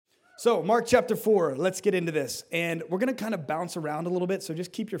So, Mark chapter 4, let's get into this. And we're going to kind of bounce around a little bit, so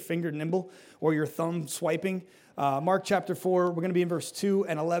just keep your finger nimble or your thumb swiping. Mark chapter 4, we're going to be in verse 2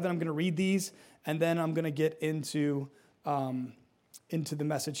 and 11. I'm going to read these, and then I'm going to get into the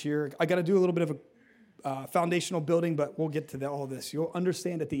message here. I got to do a little bit of a foundational building, but we'll get to all of this. You'll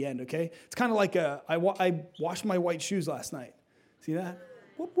understand at the end, okay? It's kind of like I washed my white shoes last night. See that?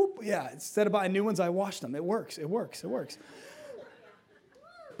 Whoop, whoop. Yeah, instead of buying new ones, I washed them. It works.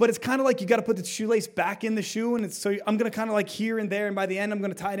 But it's kind of like you got to put the shoelace back in the shoe, and so I'm going to kind of like here and there, and by the end, I'm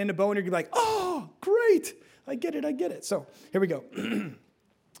going to tie it in a bow, and you're going to be like, oh, great. I get it. So here we go.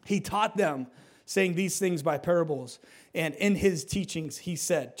 He taught them, saying these things by parables, and in his teachings, he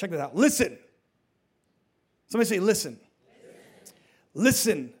said, check this out, listen. Somebody say, listen.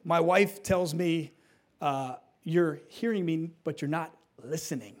 Listen, my wife tells me, you're hearing me, but you're not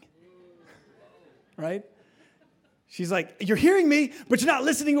listening. Right? She's like, you're hearing me, but you're not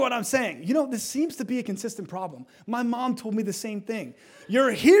listening to what I'm saying. You know, this seems to be a consistent problem. My mom told me the same thing.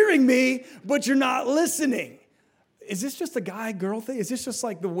 You're hearing me, but you're not listening. Is this just a guy-girl thing? Is this just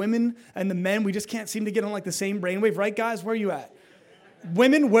like the women and the men? We just can't seem to get on like the same brainwave, right, guys? Where are you at?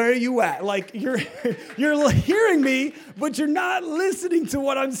 Women, where are you at? Like, you're hearing me, but you're not listening to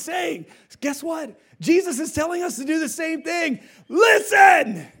what I'm saying. Guess what? Jesus is telling us to do the same thing.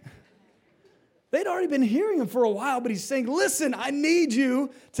 Listen! They'd already been hearing him for a while, but he's saying, listen, I need you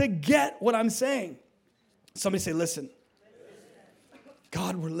to get what I'm saying. Somebody say, listen.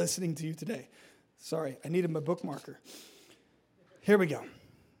 God, we're listening to you today. Sorry, I needed my bookmarker. Here we go.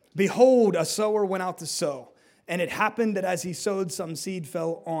 Behold, a sower went out to sow. And it happened that as he sowed, some seed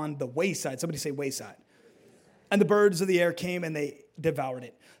fell on the wayside. Somebody say wayside. And the birds of the air came and they devoured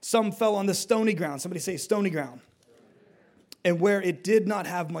it. Some fell on the stony ground. Somebody say stony ground. And where it did not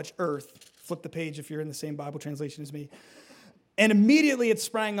have much earth, flip the page if you're in the same Bible translation as me. And immediately it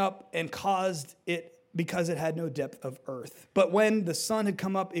sprang up and caused it because it had no depth of earth. But when the sun had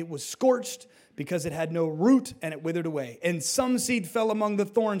come up, it was scorched because it had no root and it withered away. And some seed fell among the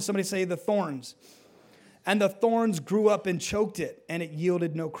thorns. Somebody say the thorns. And the thorns grew up and choked it, and it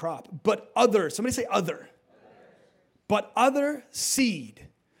yielded no crop. But other, somebody say other. But other seed.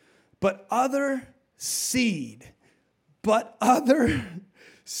 But other seed. But other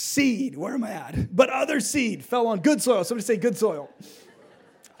seed. Where am I at? But other seed fell on good soil. Somebody say good soil.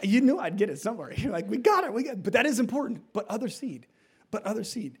 You knew I'd get it somewhere. You're like, we got it. But that is important. But other seed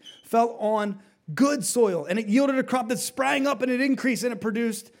fell on good soil. And it yielded a crop that sprang up and it increased and it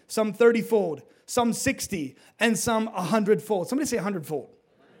produced some 30-fold, some 60, and some 100-fold. Somebody say 100-fold.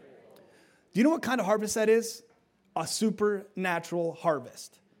 Do you know what kind of harvest that is? A supernatural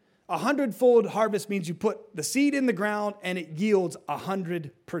harvest. 100-fold harvest means you put the seed in the ground and it yields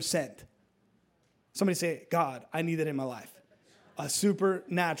 100%. Somebody say, God, I need that in my life. A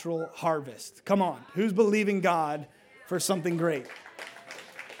supernatural harvest. Come on. Who's believing God for something great?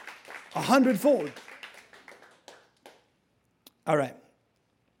 100-fold. All right.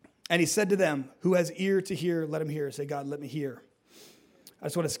 And he said to them, who has ear to hear, let him hear. Say, God, let me hear. I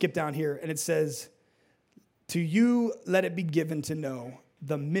just want to skip down here. And it says, to you let it be given to know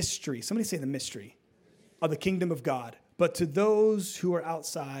the mystery. Somebody say the mystery of the kingdom of God. But to those who are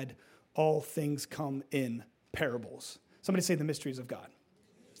outside, all things come in parables. Somebody say the mysteries of God.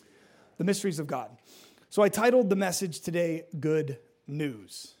 The mysteries of God. So I titled the message today, Good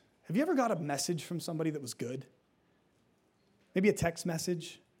News. Have you ever got a message from somebody that was good? Maybe a text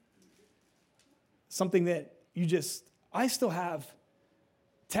message? Something that I still have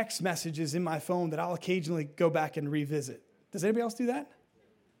text messages in my phone that I'll occasionally go back and revisit. Does anybody else do that?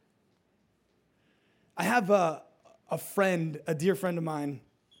 I have a friend, a dear friend of mine.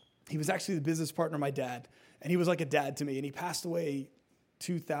 He was actually the business partner of my dad, and he was like a dad to me, and he passed away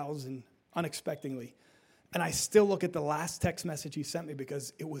 2000 unexpectedly. And I still look at the last text message he sent me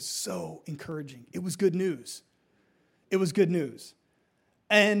because it was so encouraging. It was good news. It was good news.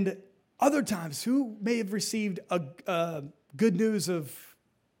 And other times, who may have received a good news of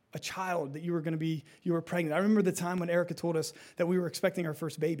a child that you were pregnant? I remember the time when Erica told us that we were expecting our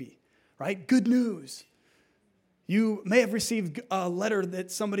first baby, right? Good news. You may have received a letter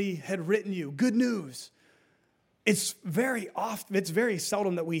that somebody had written you. Good news. It's very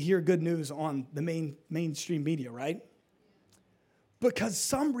seldom that we hear good news on the mainstream media, right? Because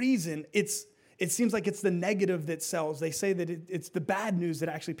some reason it seems like it's the negative that sells. They say that it's the bad news that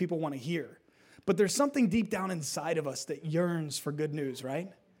actually people want to hear. But there's something deep down inside of us that yearns for good news, right?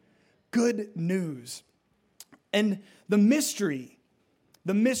 Good news. And the mystery,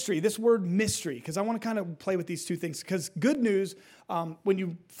 this word mystery, because I want to kind of play with these two things. Because good news, when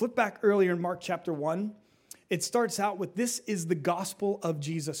you flip back earlier in Mark chapter 1, it starts out with, this is the gospel of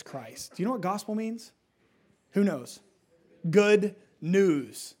Jesus Christ. Do you know what gospel means? Who knows? Good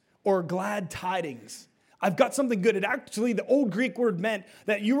news or glad tidings. I've got something good. It actually, the old Greek word meant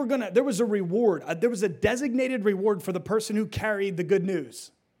that there was a reward. There was a designated reward for the person who carried the good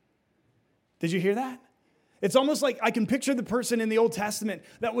news. Did you hear that? It's almost like I can picture the person in the Old Testament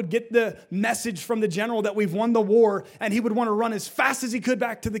that would get the message from the general that we've won the war, and he would want to run as fast as he could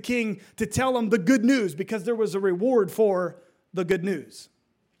back to the king to tell him the good news because there was a reward for the good news.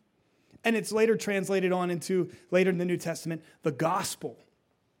 And it's later translated on into, later in the New Testament, the gospel,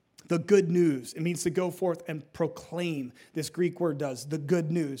 the good news. It means to go forth and proclaim. This Greek word does, the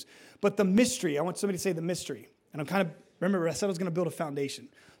good news. But the mystery, I want somebody to say the mystery. And remember, I said I was going to build a foundation.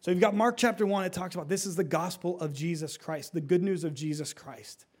 So you've got Mark chapter 1, it talks about this is the gospel of Jesus Christ, the good news of Jesus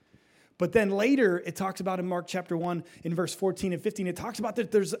Christ. But then later, it talks about in Mark chapter 1, in verse 14 and 15, it talks about that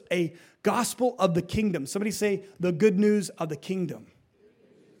there's a gospel of the kingdom. Somebody say, the good news of the kingdom.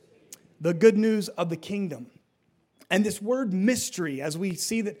 The good news of the kingdom. And this word mystery, as we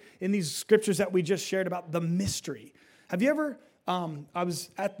see that in these scriptures that we just shared about the mystery. Have you ever, I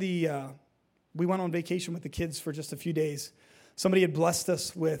was at we went on vacation with the kids for just a few days. Somebody had blessed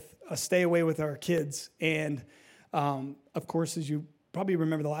us with a stay away with our kids. And of course, as you probably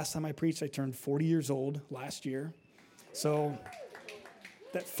remember, the last time I preached, I turned 40 years old last year. So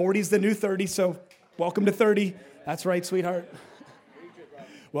that 40 is the new 30. So welcome to 30. That's right, sweetheart.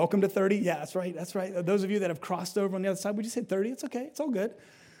 Welcome to 30. Yeah, that's right. That's right. Those of you that have crossed over on the other side, we just hit 30. It's okay. It's all good.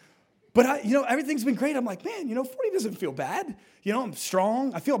 But everything's been great. I'm like, man, 40 doesn't feel bad. I'm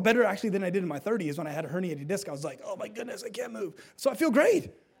strong. I feel better actually than I did in my 30s when I had a herniated disc. I was like, oh my goodness, I can't move. So I feel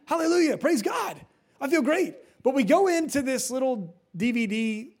great. Hallelujah. Praise God. I feel great. But we go into this little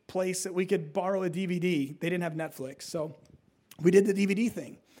DVD place that we could borrow a DVD. They didn't have Netflix. So we did the DVD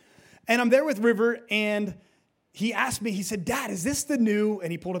thing. And I'm there with River, and he asked me, he said, Dad, is this the new? And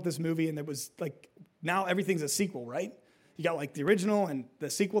he pulled up this movie, and it was like, now everything's a sequel, right? You got like the original and the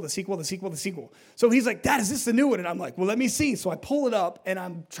sequel, the sequel, the sequel, the sequel. So he's like, Dad, is this the new one? And I'm like, well, let me see. So I pull it up, and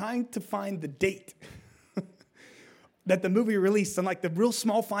I'm trying to find the date that the movie released on like the real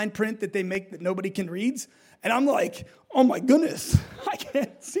small fine print that they make that nobody can read. And I'm like, oh my goodness, I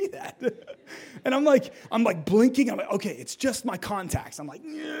can't see that. And I'm like blinking. I'm like, okay, it's just my contacts. I'm like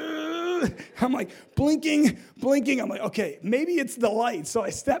blinking. I'm like, okay, maybe it's the light. So I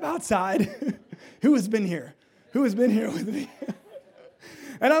step outside. Who has been here? Who has been here with me?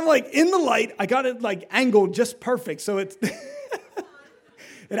 And I'm like in the light. I got it like angled just perfect. So it's it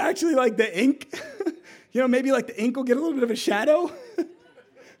actually like the ink, maybe like the ink will get a little bit of a shadow.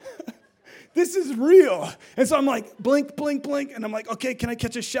 This is real. And so I'm like, blink, blink, blink. And I'm like, okay, can I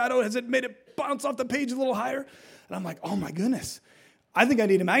catch a shadow? Has it made it bounce off the page a little higher? And I'm like, oh my goodness. I think I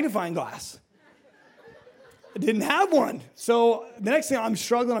need a magnifying glass. I didn't have one. So the next thing I'm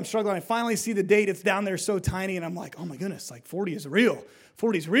struggling. I finally see the date. It's down there so tiny. And I'm like, oh my goodness, like 40 is real.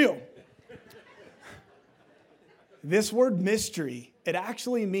 40 is real. This word mystery, it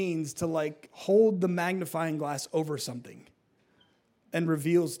actually means to like hold the magnifying glass over something and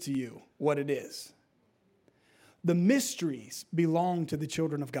reveals to you what it is. The mysteries belong to the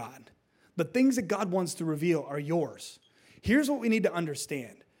children of God. The things that God wants to reveal are yours. Here's what we need to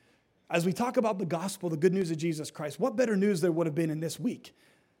understand. As we talk about the gospel, the good news of Jesus Christ, what better news there would have been in this week,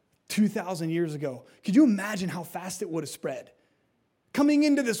 2,000 years ago? Could you imagine how fast it would have spread? Coming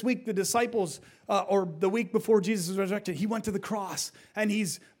into this week, the disciples, or the week before Jesus was resurrected, he went to the cross, and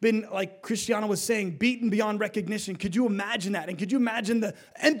he's been, like Cristiano was saying, beaten beyond recognition. Could you imagine that? And could you imagine the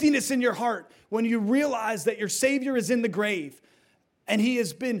emptiness in your heart when you realize that your Savior is in the grave, and he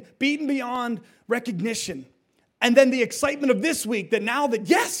has been beaten beyond recognition? And then the excitement of this week that now that,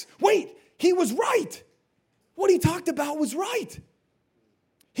 yes, wait, he was right. What he talked about was right.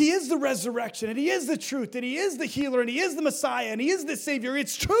 He is the resurrection, and he is the truth, and he is the healer, and he is the Messiah, and he is the Savior.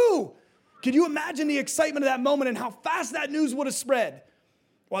 It's true. Can you imagine the excitement of that moment and how fast that news would have spread?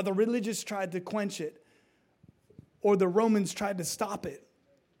 While the religious tried to quench it, or the Romans tried to stop it,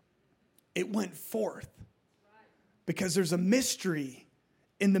 it went forth. Because there's a mystery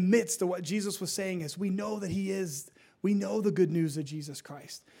in the midst of what Jesus was saying as we know that we know the good news of Jesus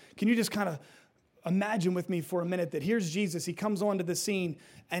Christ. Can you just kind of imagine with me for a minute that here's Jesus. He comes onto the scene,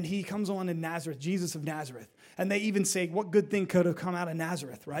 and he comes on in Nazareth, Jesus of Nazareth. And they even say, what good thing could have come out of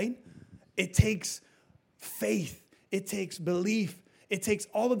Nazareth, right? It takes faith. It takes belief. It takes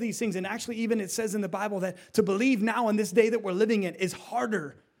all of these things. And actually, even it says in the Bible that to believe now in this day that we're living in is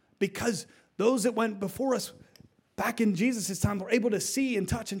harder because those that went before us back in Jesus' time were able to see and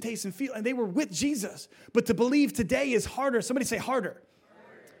touch and taste and feel, and they were with Jesus. But to believe today is harder. Somebody say harder.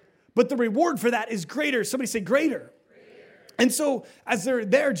 But the reward for that is greater. Somebody say greater. And so as they're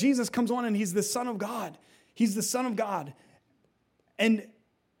there, Jesus comes on and he's the Son of God. He's the Son of God. And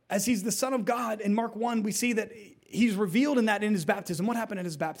as he's the Son of God, in Mark 1, we see that he's revealed in that in his baptism. What happened at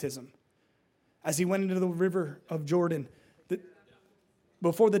his baptism? As he went into the river of Jordan,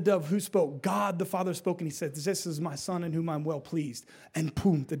 before the dove, who spoke? God the Father spoke, and he said, this is my Son in whom I'm well pleased. And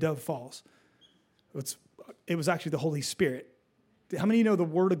boom, the dove falls. It was actually the Holy Spirit. How many of you know the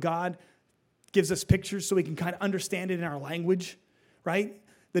Word of God gives us pictures so we can kind of understand it in our language, right?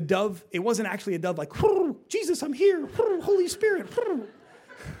 The dove, it wasn't actually a dove like, Jesus, I'm here, Holy Spirit.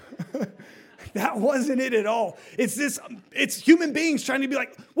 That wasn't it at all. It's human beings trying to be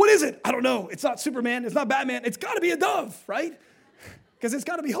like, what is it? I don't know. It's not Superman. It's not Batman. It's got to be a dove, right? Because it's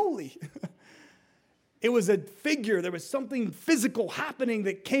got to be holy. It was a figure. There was something physical happening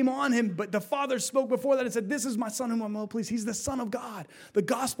that came on him, but the Father spoke before that and said, this is my Son whom I'm well pleased. He's the Son of God. The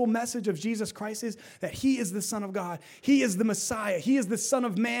gospel message of Jesus Christ is that he is the Son of God. He is the Messiah. He is the Son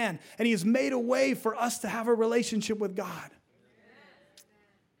of Man, and he has made a way for us to have a relationship with God.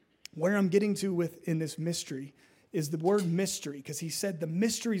 Where I'm getting to in this mystery is the word mystery, because he said the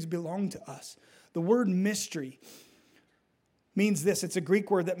mysteries belong to us. The word mystery means this. It's a Greek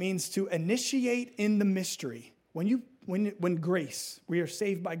word that means to initiate in the mystery. When grace, we are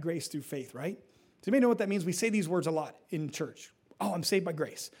saved by grace through faith, right? Does anybody know what that means? We say these words a lot in church. Oh, I'm saved by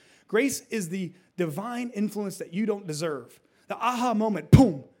grace. Grace is the divine influence that you don't deserve. The aha moment,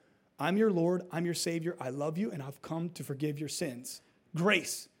 boom. I'm your Lord, I'm your Savior, I love you, and I've come to forgive your sins.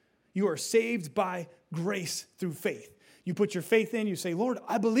 Grace. You are saved by grace through faith. You put your faith in, you say, Lord,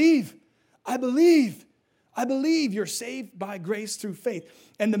 I believe. You're saved by grace through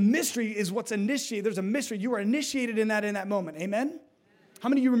faith. And the mystery is what's initiated. There's a mystery. You are initiated in that moment. Amen? How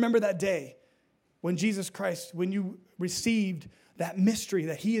many of you remember that day when Jesus Christ, when you received that mystery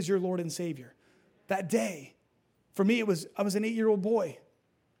that he is your Lord and Savior? That day. For me, I was an 8-year-old boy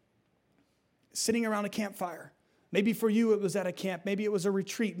sitting around a campfire. Maybe for you, it was at a camp. Maybe it was a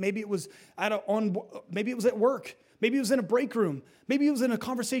retreat. Maybe it was maybe it was at work. Maybe it was in a break room. Maybe it was in a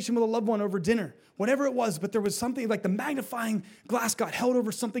conversation with a loved one over dinner. Whatever it was, but there was something like the magnifying glass got held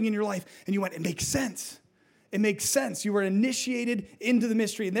over something in your life, and you went, it makes sense. It makes sense. You were initiated into the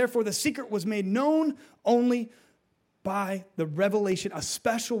mystery, and therefore the secret was made known only by the revelation, a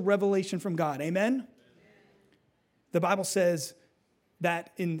special revelation from God. Amen? The Bible says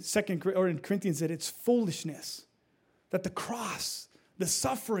that in Corinthians that it's foolishness. That the cross, the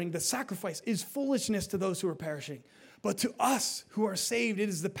suffering, the sacrifice is foolishness to those who are perishing. But to us who are saved, it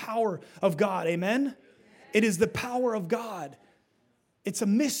is the power of God. Amen? It is the power of God. It's a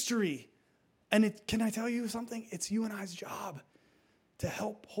mystery. And can I tell you something? It's you and I's job to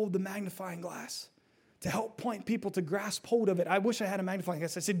help hold the magnifying glass, to help point people to grasp hold of it. I wish I had a magnifying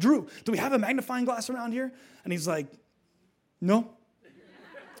glass. I said, Drew, do we have a magnifying glass around here? And he's like, no.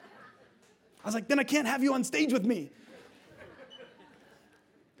 I was like, then I can't have you on stage with me.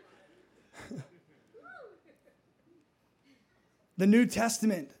 The New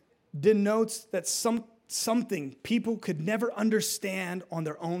Testament denotes that something people could never understand on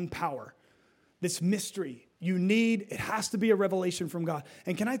their own power. This mystery it has to be a revelation from God.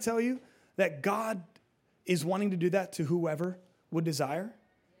 And can I tell you that God is wanting to do that to whoever would desire?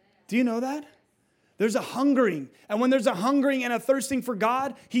 Do you know that? There's a hungering. And when there's a hungering and a thirsting for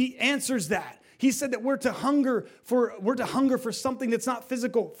God, he answers that. He said that we're to hunger for something that's not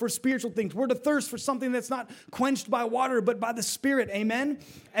physical, for spiritual things. We're to thirst for something that's not quenched by water, but by the Spirit. Amen?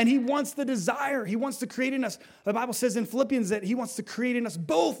 And he wants the desire. He wants to create in us. The Bible says in Philippians that he wants to create in us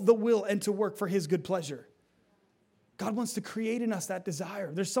both the will and to work for his good pleasure. God wants to create in us that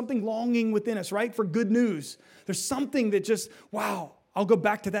desire. There's something longing within us, right? For good news. There's something that just, wow, I'll go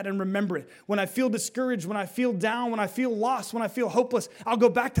back to that and remember it. When I feel discouraged, when I feel down, when I feel lost, when I feel hopeless, I'll go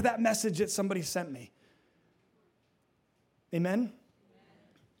back to that message that somebody sent me. Amen?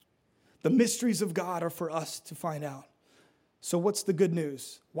 The mysteries of God are for us to find out. So what's the good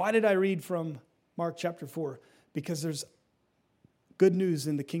news? Why did I read from Mark chapter 4? Because there's good news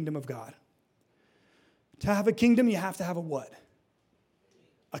in the kingdom of God. To have a kingdom, you have to have a what?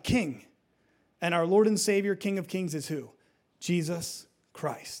 A king. And our Lord and Savior, King of Kings, is who? Jesus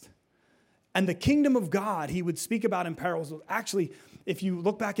Christ. And the kingdom of God, he would speak about in parables. Actually, if you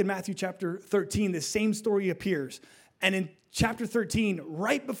look back in Matthew chapter 13, this same story appears. And in chapter 13,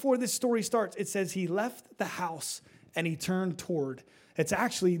 right before this story starts, it says he left the house and he turned toward. It's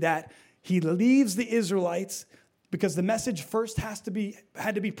actually that he leaves the Israelites because the message first had to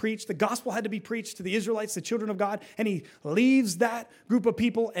be preached. The gospel had to be preached to the Israelites, the children of God. And he leaves that group of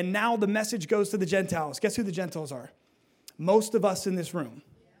people. And now the message goes to the Gentiles. Guess who the Gentiles are? Most of us in this room.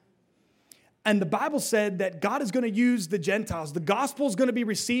 And the Bible said that God is going to use the Gentiles. The gospel is going to be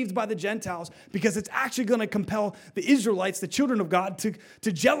received by the Gentiles because it's actually going to compel the Israelites, the children of God,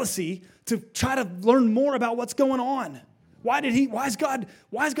 to jealousy, to try to learn more about what's going on. Why is God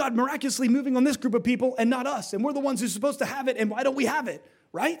miraculously moving on this group of people and not us? And we're the ones who's supposed to have it, and why don't we have it?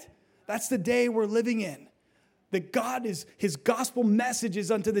 Right? That's the day we're living in. That God is, his gospel message is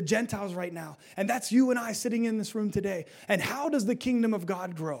unto the Gentiles right now. And that's you and I sitting in this room today. And how does the kingdom of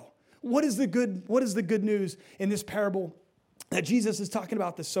God grow? What is the good news in this parable that Jesus is talking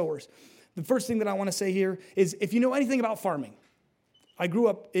about the sowers? The first thing that I want to say here is if you know anything about farming, I grew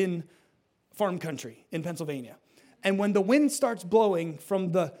up in farm country in Pennsylvania. And when the wind starts blowing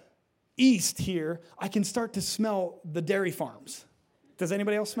from the east here, I can start to smell the dairy farms. Does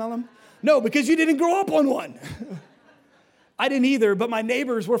anybody else smell them? No, because you didn't grow up on one. I didn't either, but my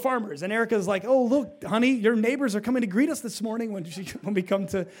neighbors were farmers. And Erica's like, oh, look, honey, your neighbors are coming to greet us this morning when we come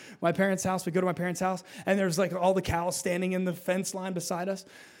to my parents' house. We go to my parents' house, and there's like all the cows standing in the fence line beside us.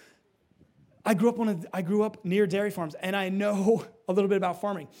 I grew up near dairy farms, and I know a little bit about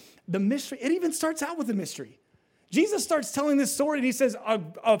farming. The mystery, it even starts out with a mystery. Jesus starts telling this story, and he says,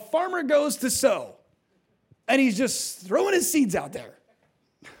 a farmer goes to sow, and he's just throwing his seeds out there.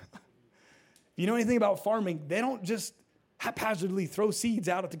 If you know anything about farming, they don't just haphazardly throw seeds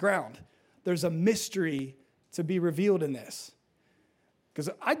out at the ground. There's a mystery to be revealed in this. Because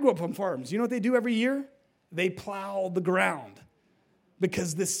I grew up on farms. You know what they do every year? They plow the ground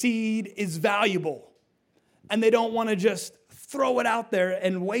because the seed is valuable. And they don't want to just throw it out there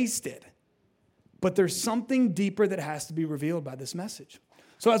and waste it. But there's something deeper that has to be revealed by this message.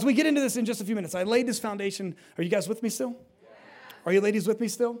 So as we get into this in just a few minutes, I laid this foundation. Are you guys with me still? Yeah. Are you ladies with me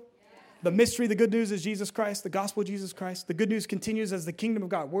still? The mystery, the good news is Jesus Christ, the gospel of Jesus Christ. The good news continues as the kingdom of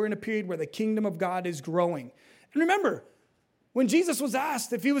God. We're in a period where the kingdom of God is growing. And remember, when Jesus was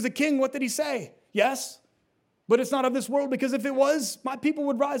asked if he was a king, what did he say? Yes, but it's not of this world, because if it was, my people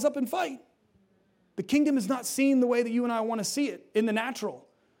would rise up and fight. The kingdom is not seen the way that you and I want to see it in the natural.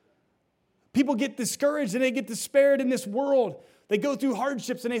 People get discouraged and they get despaired in this world. They go through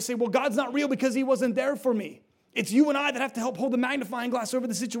hardships and they say, well, God's not real because he wasn't there for me. It's you and I that have to help hold the magnifying glass over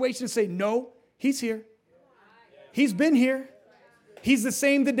the situation and say, no, he's here. He's been here. He's the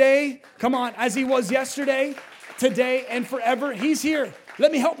same today, come on, as he was yesterday, today, and forever. He's here.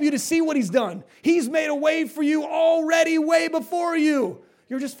 Let me help you to see what he's done. He's made a way for you already way before you.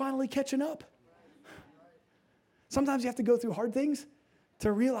 You're just finally catching up. Sometimes you have to go through hard things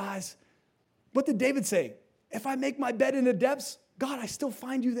to realize, what did David say? If I make my bed in the depths, God, I still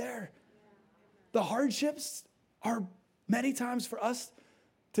find you there. The hardships are many times for us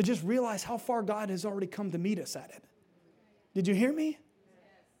to just realize how far God has already come to meet us at it. Did you hear me?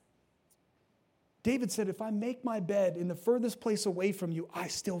 David said, if I make my bed in the furthest place away from you, I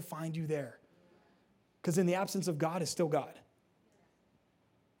still find you there. Because in the absence of God is still God.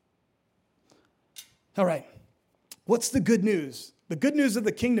 All right. What's the good news? The good news of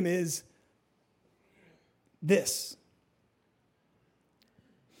the kingdom is this.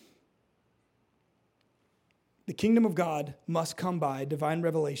 The kingdom of God must come by divine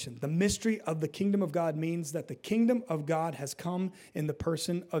revelation. The mystery of the kingdom of God means that the kingdom of God has come in the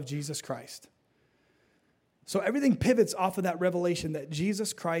person of Jesus Christ. So everything pivots off of that revelation that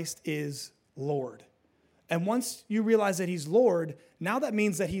Jesus Christ is Lord. And once you realize that he's Lord, now that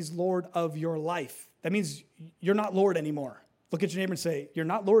means that he's Lord of your life. That means you're not Lord anymore. Look at your neighbor and say, you're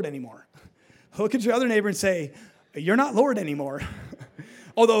not Lord anymore. Look at your other neighbor and say, you're not Lord anymore.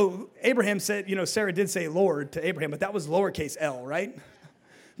 Although Abraham said, Sarah did say Lord to Abraham, but that was lowercase l, right?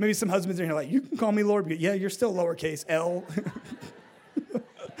 Maybe some husbands are here like, you can call me Lord, but yeah, you're still lowercase l.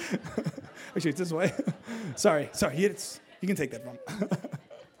 Actually, it's this way. Sorry, you can take that from.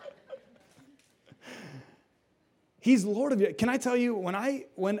 He's Lord of you. Can I tell you, when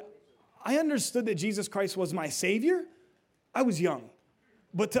I understood that Jesus Christ was my Savior, I was young.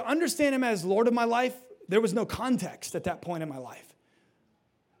 But to understand him as Lord of my life, there was no context at that point in my life.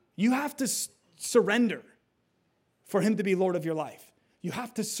 You have to surrender for him to be Lord of your life. You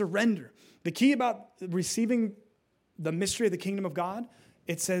have to surrender. The key about receiving the mystery of the kingdom of God,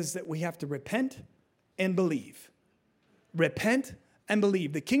 it says that we have to repent and believe. Repent and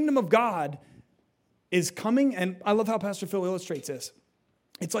believe. The kingdom of God is coming, and I love how Pastor Phil illustrates this.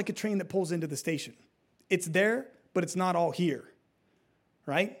 It's like a train that pulls into the station. It's there, but it's not all here,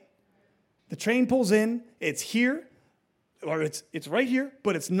 right? The train pulls in, it's here, or it's right here,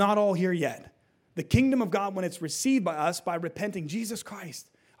 but it's not all here yet. The kingdom of God, when it's received by us by repenting, Jesus Christ,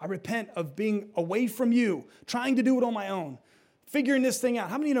 I repent of being away from you, trying to do it on my own, figuring this thing out.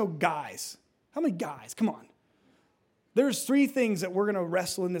 How many know guys? How many guys? Come on. There's 3 things that we're going to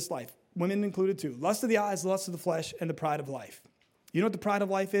wrestle in this life. women included too. Lust of the eyes, lust of the flesh, and the pride of life. You know what the pride of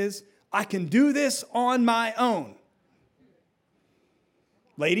life is? I can do this on my own.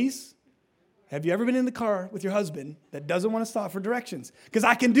 Ladies, have you ever been in the car with your husband that doesn't want to stop for directions? Because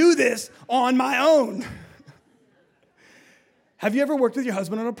I can do this on my own. Have you ever worked with your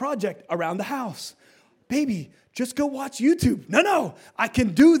husband on a project around the house? Baby, just go watch YouTube. No, I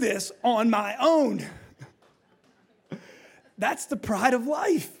can do this on my own. That's the pride of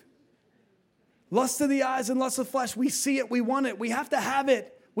life. Lust of the eyes and lust of the flesh. We see it, we want it, we have to have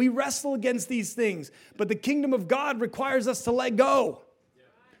it. We wrestle against these things. But the kingdom of God requires us to let go.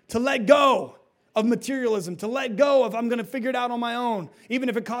 To let go of materialism, to let go of I'm going to figure it out on my own, even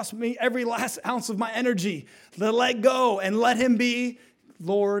if it costs me every last ounce of my energy, to let go and let him be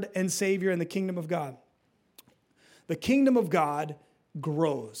Lord and Savior in the kingdom of God. The kingdom of God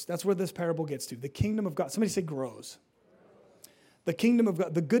grows. That's where this parable gets to. The kingdom of God. Somebody say grows. The kingdom of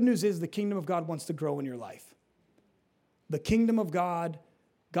God. The good news is the kingdom of God wants to grow in your life. The kingdom of God,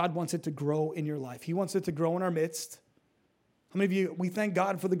 God wants it to grow in your life. He wants it to grow in our midst. How many of you, we thank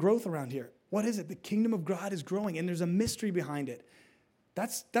God for the growth around here? What is it? The kingdom of God is growing, and there's a mystery behind it.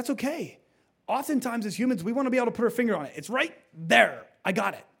 That's okay. Oftentimes as humans, we want to be able to put our finger on it. It's right there. I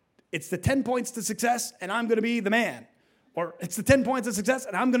got it. It's the 10 points to success, and I'm going to be the man. Or it's the 10 points of success,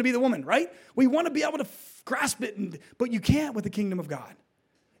 and I'm going to be the woman, right? We want to be able to grasp it, but you can't with the kingdom of God.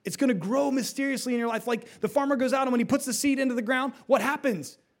 It's going to grow mysteriously in your life. Like the farmer goes out, and when he puts the seed into the ground, what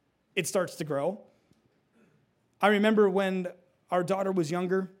happens? It starts to grow. I remember when our daughter was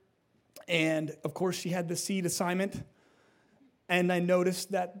younger, and of course she had the seed assignment, and I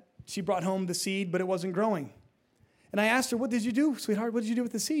noticed that she brought home the seed, but it wasn't growing. And I asked her, what did you do, sweetheart? What did you do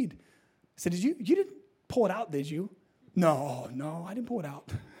with the seed? I said, you didn't pull it out, did you? No, I didn't pull it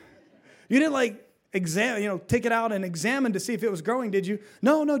out. You didn't take it out and examine to see if it was growing, did you?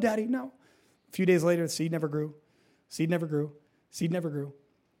 No, Daddy, no. A few days later, the seed never grew. Seed never grew. Seed never grew.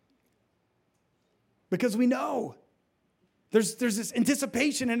 Because we know. There's this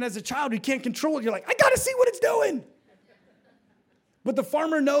anticipation, and as a child, you can't control it. You're like, I got to see what it's doing. But the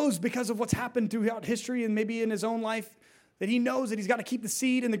farmer knows because of what's happened throughout history and maybe in his own life that he knows that he's got to keep the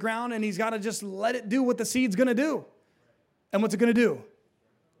seed in the ground and he's got to just let it do what the seed's going to do. And what's it going to do?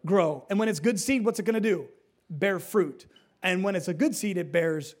 Grow. And when it's good seed, what's it going to do? Bear fruit. And when it's a good seed, it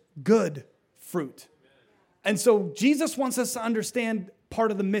bears good fruit. And so Jesus wants us to understand part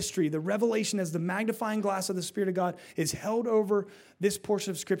of the mystery, the revelation as the magnifying glass of the Spirit of God is held over this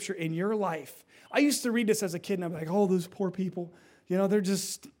portion of Scripture in your life. I used to read this as a kid, and I'm like, oh, those poor people. They're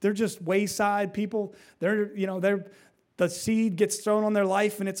just wayside people. The seed gets thrown on their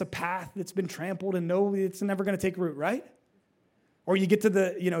life, and it's a path that's been trampled, and it's never going to take root, right? Or you get to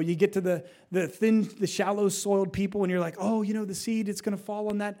the thin, the shallow soiled people, and you're like, oh, the seed, it's going to fall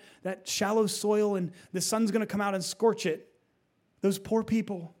on that shallow soil, and the sun's going to come out and scorch it. Those poor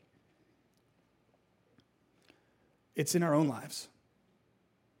people. It's in our own lives.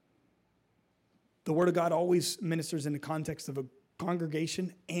 The Word of God always ministers in the context of a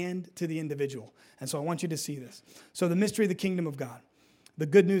congregation and to the individual. And so I want you to see this. So the mystery of the kingdom of God. The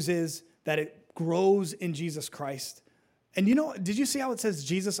good news is that it grows in Jesus Christ. And did you see how it says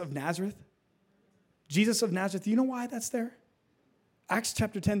Jesus of Nazareth? Jesus of Nazareth. You know why that's there? Acts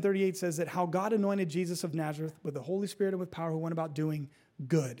chapter 10:38 says that how God anointed Jesus of Nazareth with the Holy Spirit and with power who went about doing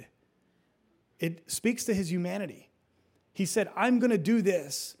good. It speaks to his humanity. He said, I'm going to do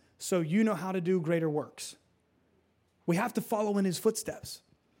this so you know how to do greater works. We have to follow in his footsteps.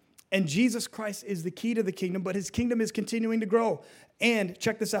 And Jesus Christ is the key to the kingdom, but his kingdom is continuing to grow. And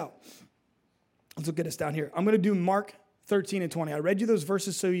check this out. Let's look at this down here. I'm going to do Mark 13 and 20. I read you those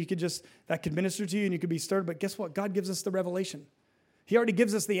verses so that could minister to you and you could be stirred. But guess what? God gives us the revelation. He already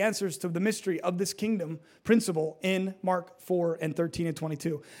gives us the answers to the mystery of this kingdom principle in Mark 4 and 13 and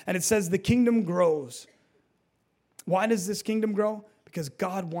 22. And it says the kingdom grows. Why does this kingdom grow? Because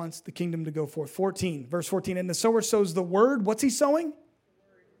God wants the kingdom to go forth. Verse 14. And the sower sows the word. What's he sowing?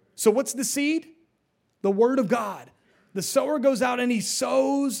 So what's the seed? The word of God. The sower goes out and he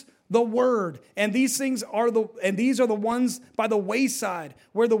sows the word. And these are the ones by the wayside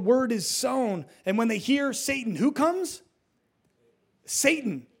where the word is sown. And when they hear Satan, who comes?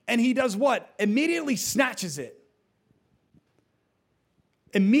 Satan. And he does what? Immediately snatches it.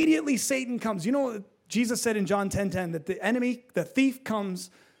 Immediately Satan comes. You know what Jesus said in John 10:10 that the thief comes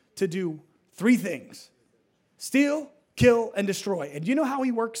to do three things. Steal, kill, and destroy. And do you know how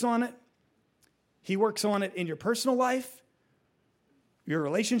he works on it? He works on it in your personal life, your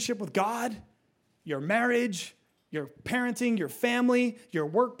relationship with God, your marriage, your parenting, your family, your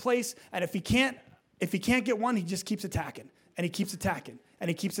workplace. And if he can't get one, he just keeps attacking. And he keeps attacking. and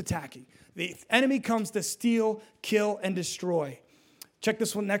he keeps attacking. The enemy comes to steal, kill, and destroy. Check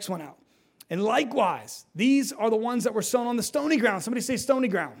this next one out. And likewise, these are the ones that were sown on the stony ground. Somebody say stony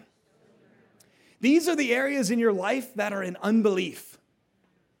ground. These are the areas in your life that are in unbelief.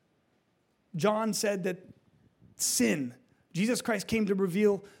 John said that sin, Jesus Christ came to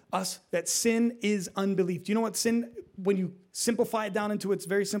reveal us that sin is unbelief. Do you know what sin, when you simplify it down into its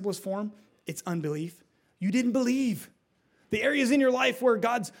very simplest form, it's unbelief. You didn't believe. The areas in your life where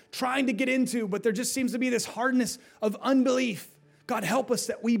God's trying to get into, but there just seems to be this hardness of unbelief. God, help us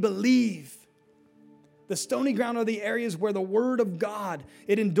that we believe. The stony ground are the areas where the word of God,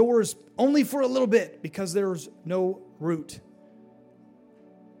 it endures only for a little bit because there's no root.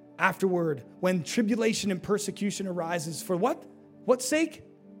 Afterward, when tribulation and persecution arises, for what? What sake?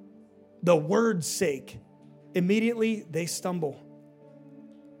 The word's sake. Immediately they stumble.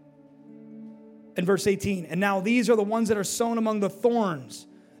 In verse 18, and now these are the ones that are sown among the thorns,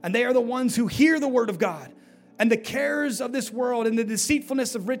 and they are the ones who hear the word of God, and the cares of this world and the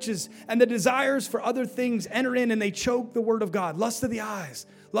deceitfulness of riches and the desires for other things enter in, and they choke the word of God. Lust of the eyes,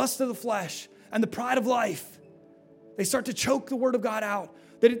 lust of the flesh, and the pride of life. They start to choke the word of God out.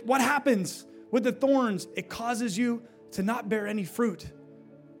 What happens with the thorns? It causes you to not bear any fruit.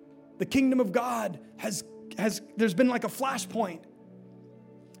 The kingdom of God there's been like a flashpoint,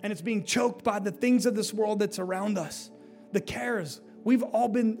 and it's being choked by the things of this world that's around us. The cares. We've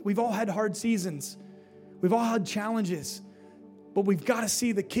all had hard seasons. We've all had challenges, but we've got to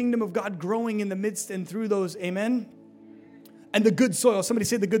see the kingdom of God growing in the midst and through those. Amen. And the good soil. Somebody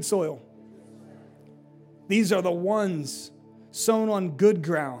say the good soil. These are the ones sown on good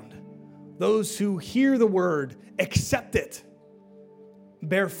ground. Those who hear the word, accept it,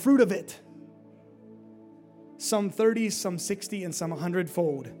 bear fruit of it. Some 30, some 60, and some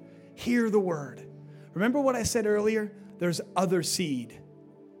 100-fold. Hear the word. Remember what I said earlier? There's other seed.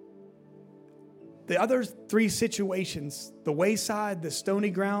 The other three situations, the wayside, the stony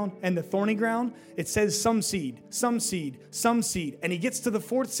ground, and the thorny ground, it says some seed, some seed, some seed. And he gets to the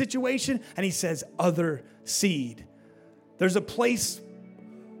fourth situation and he says other seed. There's a place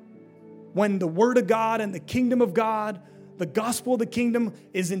when the word of God and the kingdom of God, the gospel of the kingdom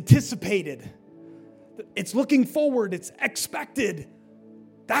is anticipated. It's looking forward. It's expected.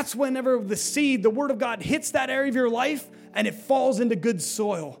 That's whenever the seed, the word of God hits that area of your life and it falls into good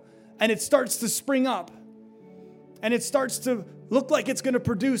soil. And it starts to spring up. And it starts to look like it's going to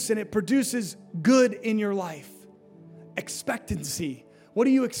produce. And it produces good in your life. Expectancy. What are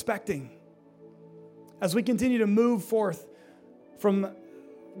you expecting? As we continue to move forth from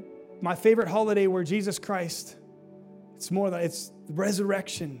my favorite holiday where Jesus Christ, it's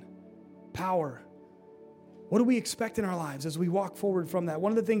resurrection, power. What do we expect in our lives as we walk forward from that?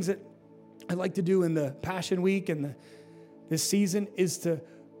 One of the things that I like to do in the Passion Week and this season is to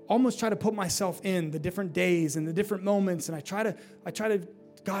almost try to put myself in the different days and the different moments. And I try to,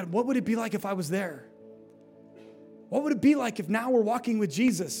 God, what would it be like if I was there? What would it be like if now we're walking with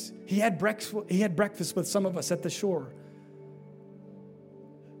Jesus? He had breakfast with some of us at the shore.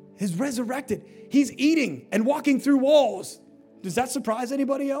 He's resurrected. He's eating and walking through walls. Does that surprise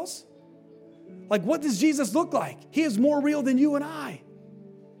anybody else? Like, what does Jesus look like? He is more real than you and I.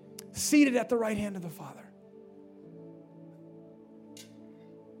 Seated at the right hand of the Father.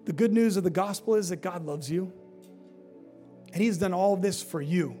 The good news of the gospel is that God loves you. And he's done all of this for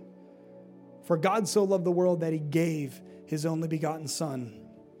you. For God so loved the world that he gave his only begotten son.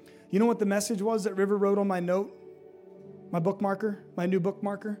 You know what the message was that River wrote on my note? My bookmarker, my new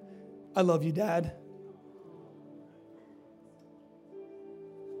bookmarker? I love you, Dad.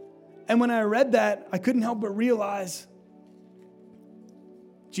 And when I read that, I couldn't help but realize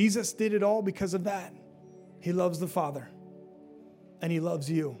Jesus did it all because of that. He loves the Father. And he loves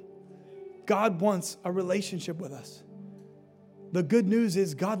you. God wants a relationship with us. The good news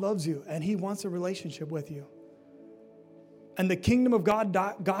is God loves you and he wants a relationship with you. And the kingdom of God,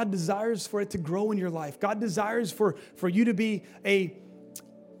 God desires for it to grow in your life. God desires for you to be a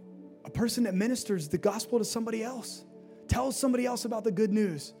person that ministers the gospel to somebody else. Tell somebody else about the good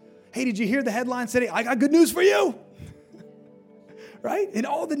news. Hey, did you hear the headline today? I got good news for you. Right? And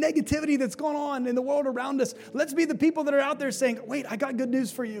all the negativity that's going on in the world around us. Let's be the people that are out there saying, wait, I got good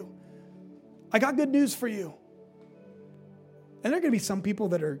news for you. I got good news for you. And there are going to be some people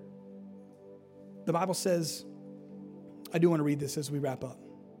that are, the Bible says, I do want to read this as we wrap up.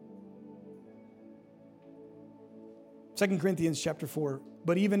 2 Corinthians chapter 4.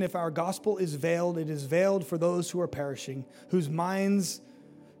 But even if our gospel is veiled, it is veiled for those who are perishing, whose minds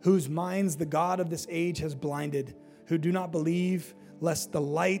the God of this age has blinded, who do not believe, lest the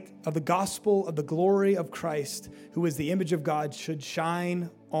light of the gospel of the glory of Christ, who is the image of God, should shine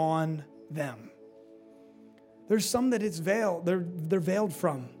on them. There's some that it's veiled, they're veiled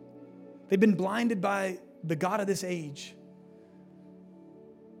from. They've been blinded by the God of this age.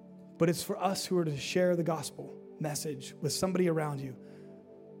 But it's for us who are to share the gospel message with somebody around you.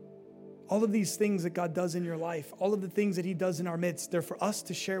 All of these things that God does in your life, all of the things that he does in our midst, they're for us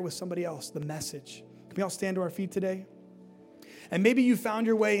to share with somebody else, the message. Can we all stand to our feet today? And maybe you found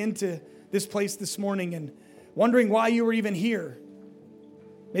your way into this place this morning and wondering why you were even here.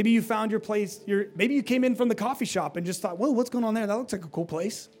 Maybe you found your place, maybe you came in from the coffee shop and just thought, whoa, what's going on there? That looks like a cool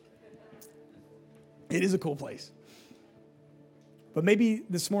place. It is a cool place. But maybe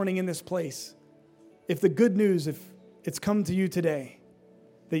this morning in this place, if the good news, if it's come to you today,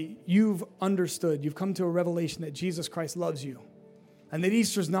 that you've understood, you've come to a revelation that Jesus Christ loves you, and that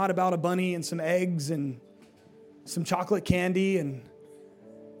Easter's not about a bunny and some eggs and some chocolate candy, and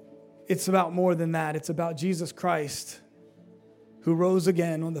it's about more than that. It's about Jesus Christ, who rose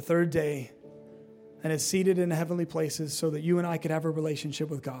again on the third day and is seated in heavenly places so that you and I could have a relationship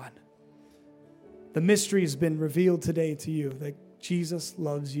with God. The mystery has been revealed today to you, that Jesus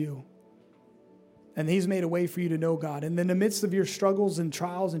loves you. And he's made a way for you to know God. And in the midst of your struggles and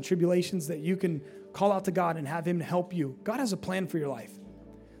trials and tribulations, that you can call out to God and have him help you. God has a plan for your life.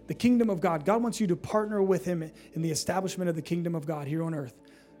 The kingdom of God. God wants you to partner with him in the establishment of the kingdom of God here on earth.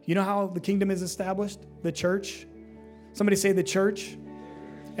 You know how the kingdom is established? The church. Somebody say the church.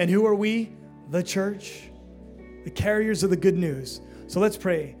 And who are we? The church. The carriers of the good news. So let's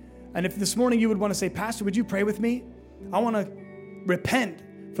pray. And if this morning you would want to say, Pastor, would you pray with me? I want to repent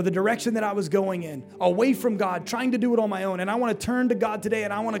for the direction that I was going in, away from God, trying to do it on my own. And I want to turn to God today,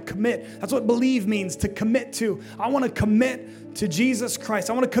 and I want to commit. That's what believe means, to commit to. I want to commit to Jesus Christ.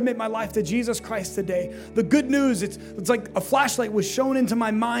 I want to commit my life to Jesus Christ today. The good news, it's like a flashlight was shown into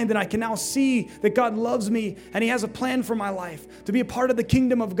my mind, and I can now see that God loves me, and he has a plan for my life, to be a part of the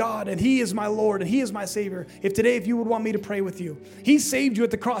kingdom of God, and he is my Lord, and he is my Savior. If you would want me to pray with you. He saved you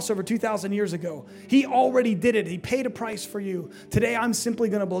at the cross over 2,000 years ago. He already did it. He paid a price for you. Today, I'm simply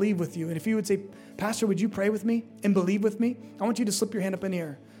going to believe with you. And if you would say, Pastor, would you pray with me and believe with me? I want you to slip your hand up in the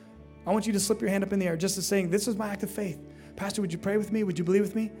air. I want you to slip your hand up in the air just as saying, this is my act of faith. Pastor, would you pray with me? Would you believe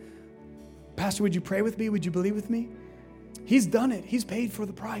with me? Pastor, would you pray with me? Would you believe with me? He's done it. He's paid for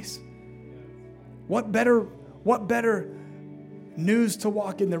the price. What better news to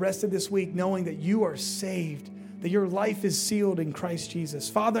walk in the rest of this week knowing that you are saved, that your life is sealed in Christ Jesus.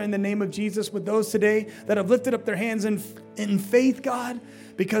 Father, in the name of Jesus, with those today that have lifted up their hands in faith, God,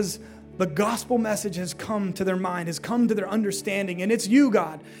 because the gospel message has come to their mind, has come to their understanding, and it's you,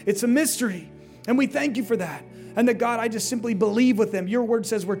 God. It's a mystery, and we thank you for that. And that, God, I just simply believe with them. Your word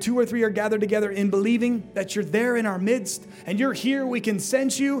says where 2 or 3 are gathered together in believing that you're there in our midst, and you're here, we can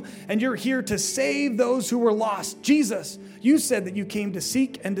sense you, and you're here to save those who were lost. Jesus, you said that you came to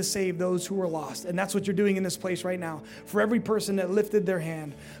seek and to save those who were lost. And that's what you're doing in this place right now. For every person that lifted their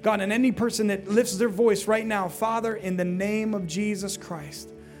hand, God, and any person that lifts their voice right now, Father, in the name of Jesus Christ,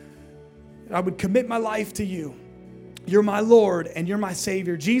 I would commit my life to you. You're my Lord and you're my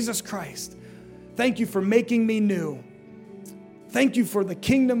Savior, Jesus Christ. Thank you for making me new. Thank you for the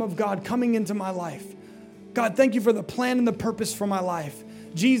kingdom of God coming into my life. God, thank you for the plan and the purpose for my life.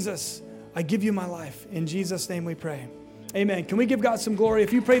 Jesus, I give you my life. In Jesus' name we pray. Amen. Can we give God some glory?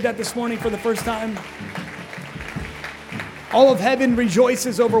 If you prayed that this morning for the first time, all of heaven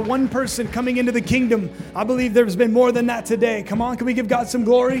rejoices over one person coming into the kingdom. I believe there's been more than that today. Come on, can we give God some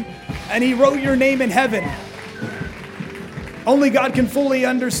glory? And he wrote your name in heaven. Only God can fully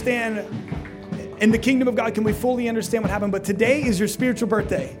understand. In the kingdom of God, can we fully understand what happened? But today is your spiritual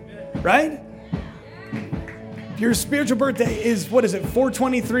birthday, right? Your spiritual birthday is,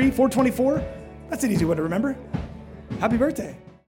 423, 424? That's an easy one to remember. Happy birthday.